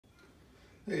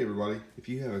Hey everybody, if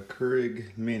you have a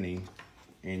Keurig Mini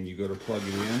and you go to plug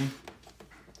it in,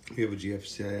 you have a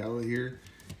GFCI outlet here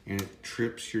and it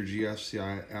trips your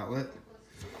GFCI outlet.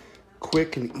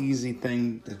 Quick and easy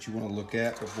thing that you want to look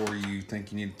at before you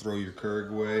think you need to throw your Keurig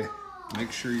away.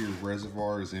 Make sure your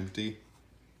reservoir is empty.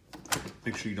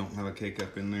 Make sure you don't have a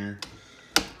K-cup in there.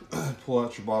 Pull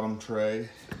out your bottom tray,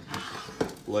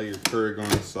 lay your Keurig on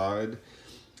the side.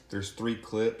 There's 3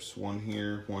 clips, one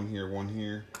here, one here, one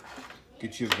here.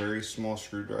 Get you a very small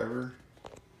screwdriver.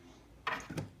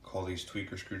 Call these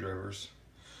tweaker screwdrivers.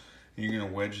 And you're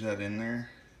gonna wedge that in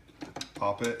there,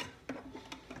 pop it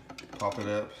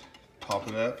up, pop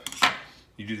it up.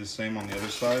 You do the same on the other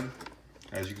side.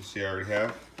 As you can see, I already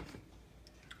have.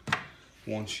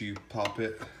 Once you pop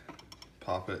it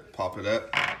up,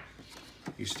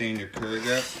 you stand your Keurig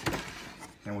up,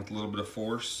 and with a little bit of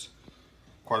force,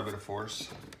 quite a bit of force,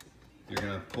 you're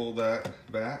gonna pull that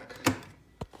back,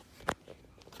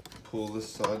 pull this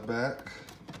side back,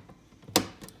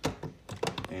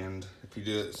 and if you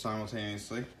do it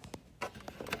simultaneously,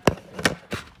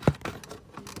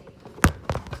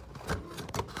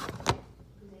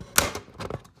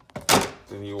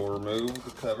 then you will remove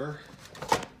the cover.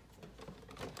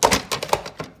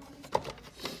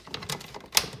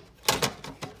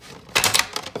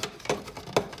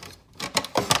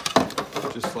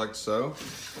 Just like so.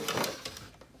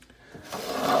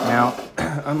 Now,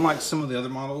 unlike some of the other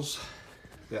models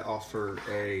that offer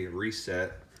a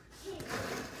reset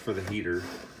for the heater,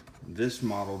 this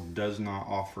model does not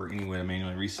offer any way to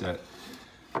manually reset.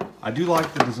 I do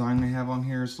like the design they have on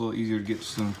here. It's a little easier to get to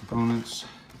some components,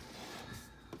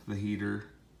 the heater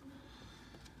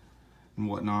and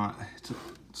whatnot.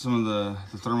 Some of the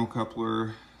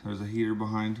thermocoupler, there's a heater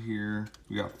behind here.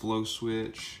 We got flow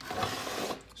switch,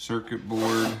 circuit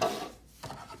board,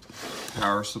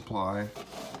 power supply.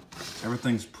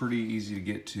 Everything's pretty easy to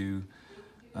get to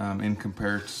in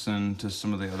comparison to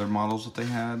some of the other models that they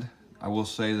had. I will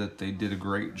say that they did a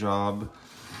great job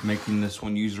making this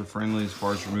one user-friendly as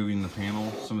far as removing the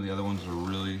panel. Some of the other ones are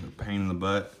really a pain in the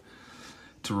butt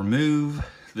to remove.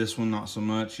 This one, not so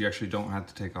much. You actually don't have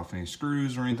to take off any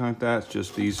screws or anything like that. It's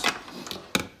just these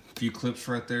few clips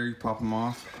right there. You pop them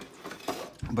off.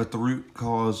 But the root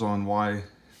cause on why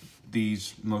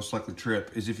these most likely trip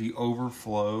is if you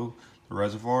overflow the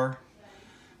reservoir,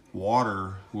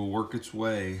 water will work its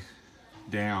way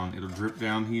down. It'll drip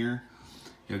down here.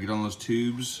 You'll get on those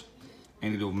tubes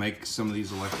and it'll make some of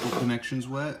these electrical connections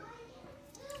wet,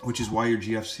 which is why your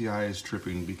GFCI is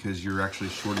tripping, because you're actually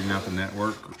shorting out the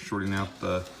network, shorting out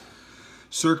the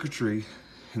circuitry,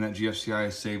 and that GFCI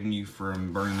is saving you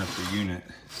from burning up the unit.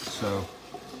 So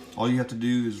all you have to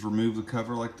do is remove the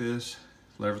cover like this,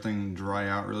 let everything dry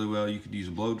out really well. You could use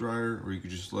a blow dryer or you could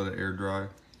just let it air dry.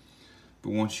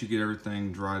 But once you get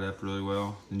everything dried up really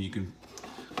well, then you can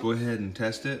go ahead and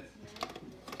test it.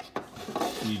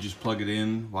 You just plug it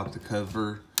in, wipe the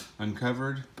cover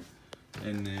uncovered,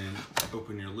 and then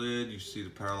open your lid. You see the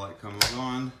power light comes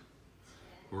on.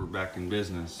 We're back in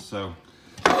business. So,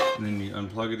 and then you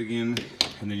unplug it again,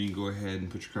 and then you can go ahead and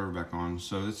put your cover back on.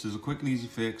 So this is a quick and easy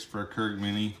fix for a Keurig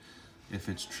Mini if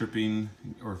it's tripping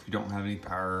or if you don't have any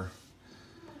power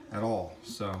at all.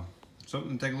 So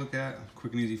something to take a look at,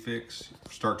 quick and easy fix.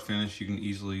 Start to finish, you can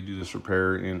easily do this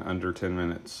repair in under 10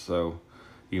 minutes. So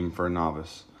even for a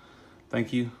novice.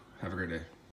 Thank you, have a great day.